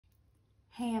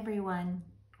Hey everyone,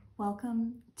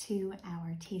 welcome to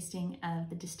our tasting of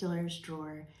the Distiller's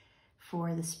Drawer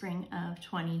for the spring of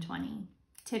 2020.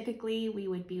 Typically, we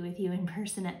would be with you in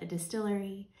person at the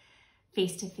distillery,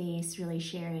 face to face, really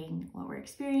sharing what we're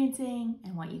experiencing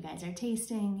and what you guys are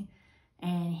tasting,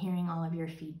 and hearing all of your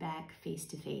feedback face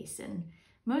to face, and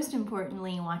most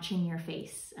importantly, watching your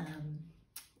face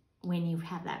when you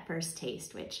have that first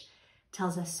taste, which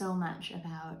tells us so much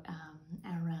about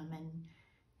our rum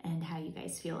and how you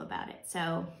guys feel about it.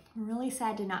 So we're really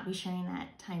sad to not be sharing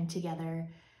that time together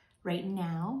right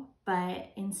now,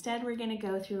 but instead we're gonna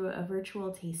go through a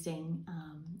virtual tasting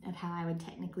of how I would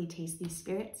technically taste these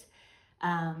spirits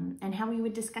and how we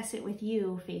would discuss it with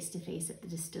you face to face at the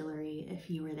distillery if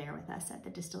you were there with us at the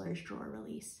Distiller's Drawer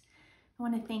release. I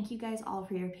wanna thank you guys all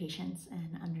for your patience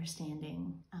and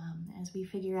understanding as we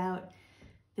figure out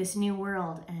this new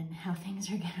world and how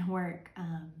things are gonna work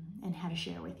and how to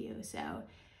share with you. So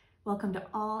welcome to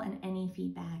all and any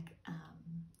feedback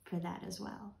for that as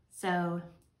well. So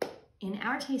in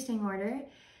our tasting order,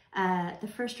 the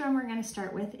first rum we're gonna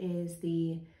start with is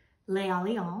the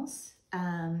l'Alliance.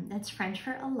 That's French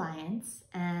for alliance.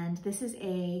 And this is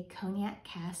a cognac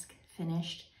cask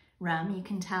finished rum. You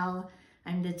can tell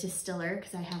I'm the distiller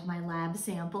because I have my lab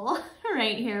sample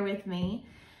right here with me.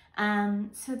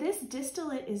 So this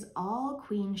distillate is all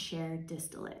Queen Share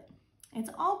distillate.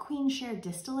 It's all Queen Share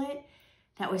distillate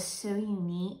that was so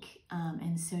unique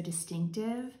and so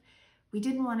distinctive. We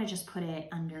didn't want to just put it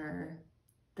under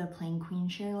the plain Queen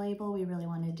Share label. We really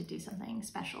wanted to do something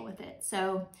special with it.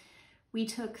 So we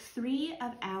took 3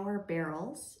 of our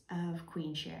barrels of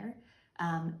Queen Share.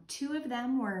 2 of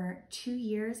them were 2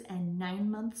 years and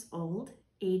 9 months old,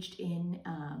 aged in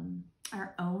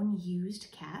our own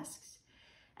used casks.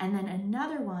 And then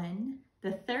another one,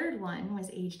 the third one,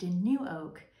 was aged in new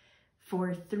oak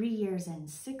for 3 years and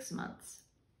 6 months.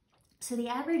 So the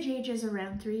average age is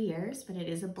around 3 years, but it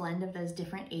is a blend of those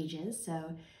different ages.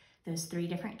 So those 3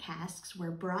 different casks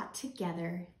were brought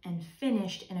together and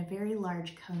finished in a very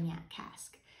large cognac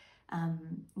cask.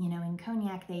 You know, in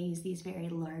cognac, they use these very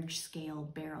large scale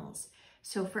barrels.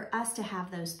 So for us to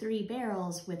have those 3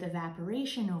 barrels with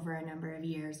evaporation over a number of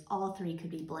years, all 3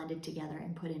 could be blended together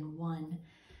and put in one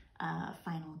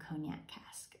final cognac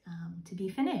cask to be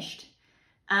finished.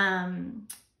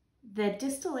 The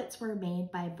distillates were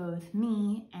made by both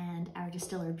me and our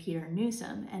distiller, Peter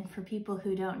Newsom. And for people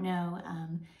who don't know,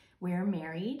 we're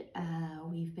married.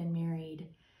 We've been married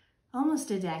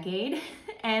almost a decade,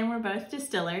 and we're both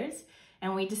distillers,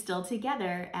 and we distill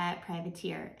together at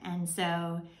Privateer. And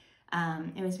so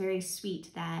it was very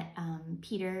sweet that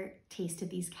Peter tasted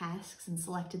these casks and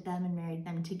selected them and married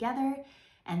them together.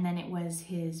 And then it was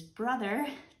his brother,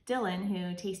 Dylan,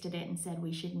 who tasted it and said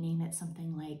we should name it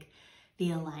something like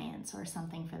the Alliance, or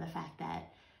something for the fact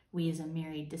that we as a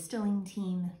married distilling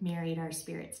team married our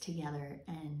spirits together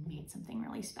and made something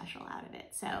really special out of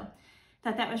it. So I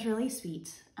thought that was really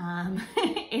sweet.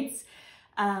 It's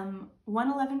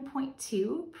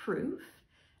 111.2 proof.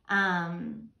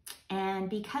 And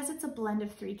because it's a blend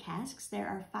of 3 casks, there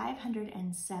are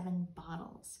 507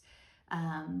 bottles.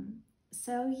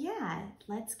 So yeah,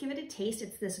 let's give it a taste.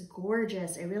 It's this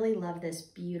gorgeous, I really love this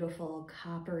beautiful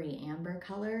coppery amber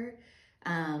color.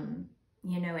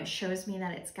 You know, it shows me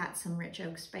that it's got some rich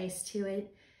oak spice to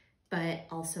it, but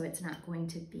also it's not going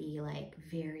to be like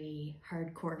very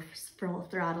hardcore full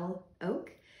throttle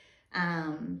oak.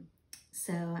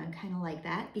 So I'm kind of like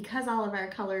that. Because all of our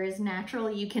color is natural,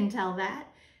 you can tell that.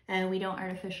 We don't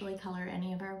artificially color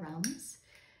any of our rums.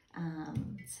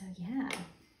 So yeah.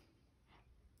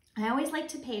 I always like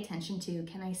to pay attention to,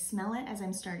 can I smell it as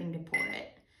I'm starting to pour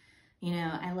it? You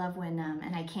know, I love when,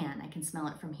 and I can smell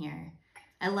it from here.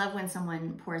 I love when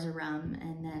someone pours a rum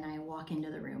and then I walk into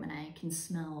the room and I can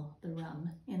smell the rum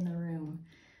in the room.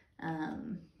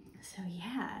 So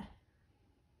yeah,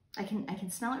 I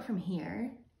can smell it from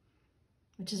here,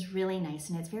 which is really nice.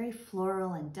 And it's very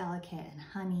floral and delicate, and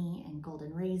honey and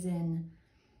golden raisin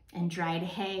and dried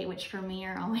hay, which for me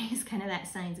are always kind of that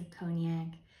signs of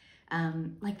cognac.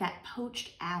 Like that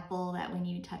poached apple that when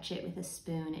you touch it with a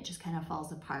spoon, it just kind of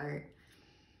falls apart.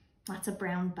 Lots of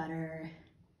brown butter,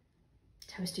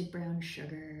 toasted brown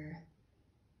sugar.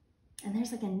 And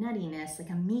there's like a nuttiness, like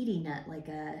a meaty nut, like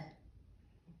a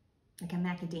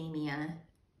macadamia.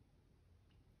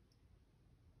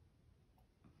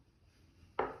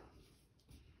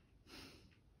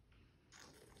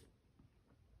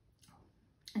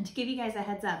 And to give you guys a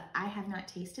heads up, I have not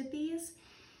tasted these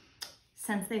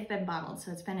since they've been bottled.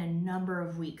 So it's been a number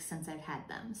of weeks since I've had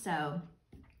them. So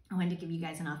I wanted to give you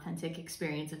guys an authentic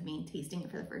experience of me tasting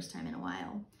it for the first time in a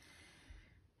while.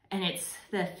 And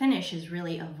the finish is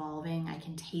really evolving. I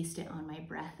can taste it on my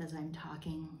breath as I'm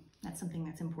talking. That's something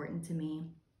that's important to me.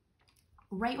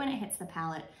 Right when it hits the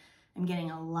palate, I'm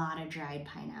getting a lot of dried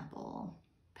pineapple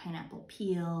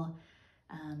peel,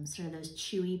 sort of those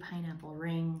chewy pineapple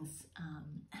rings,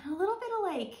 and a little bit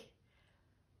of like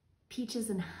peaches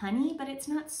and honey, but it's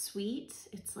not sweet.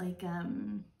 It's like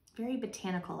very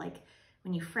botanical, like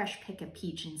when you fresh pick a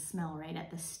peach and smell right at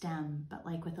the stem, but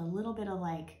like with a little bit of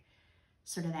like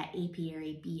sort of that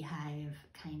apiary beehive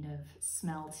kind of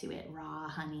smell to it, raw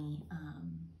honey.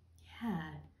 Yeah,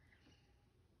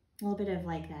 a little bit of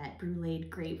like that bruleed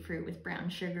grapefruit with brown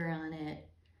sugar on it.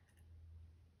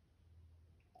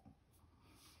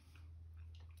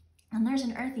 And there's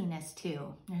an earthiness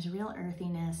too. There's a real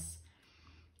earthiness,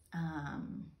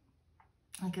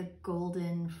 like a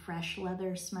golden fresh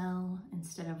leather smell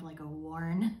instead of like a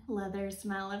worn leather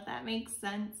smell, if that makes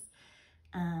sense.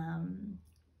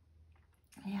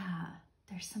 Yeah,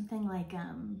 there's something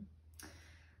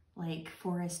like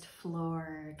forest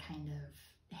floor, kind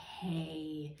of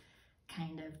hay,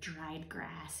 kind of dried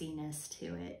grassiness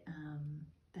to it,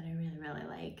 that I really, really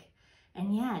like.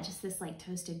 And yeah, just this like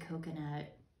toasted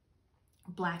coconut,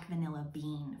 black vanilla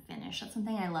bean finish. That's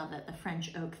something I love that the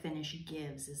French oak finish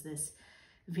gives, is this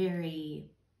very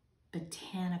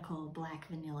botanical black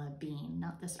vanilla bean,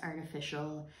 not this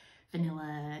artificial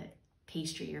vanilla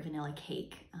pastry or vanilla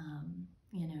cake,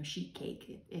 you know, sheet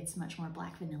cake. It's much more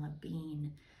black vanilla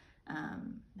bean,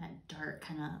 that dark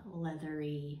kind of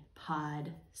leathery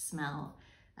pod smell.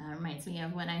 Reminds me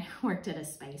of when I worked at a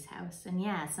spice house. And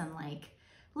yeah, some like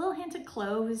a little hint of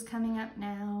clove is coming up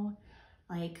now,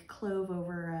 like clove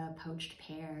over a poached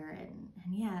pear, and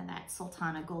yeah, that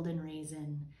sultana golden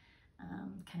raisin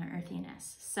kind of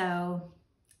earthiness. So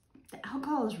the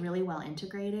alcohol is really well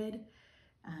integrated.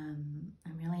 I'm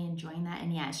really enjoying that.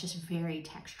 And yeah, it's just very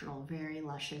textural, very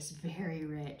luscious, very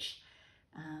rich,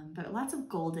 but lots of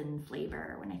golden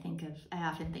flavor. When I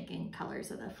often think in colors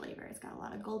of the flavor. It's got a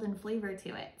lot of golden flavor to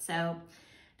it. So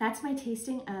that's my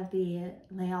tasting of the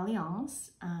Les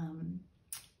Alliances.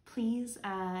 Please,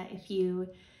 if you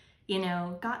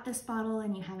got this bottle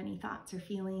and you have any thoughts or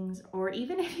feelings, or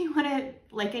even if you want to,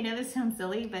 like, I know this sounds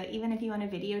silly, but even if you want to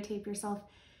videotape yourself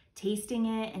tasting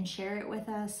it and share it with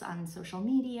us on social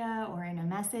media or in a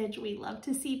message, we love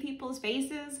to see people's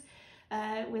faces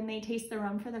when they taste the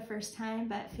rum for the first time,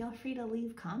 but feel free to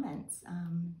leave comments.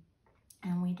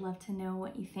 And we'd love to know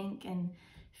what you think and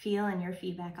feel, and your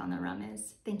feedback on the rum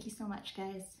is. Thank you so much,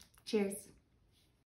 guys. Cheers.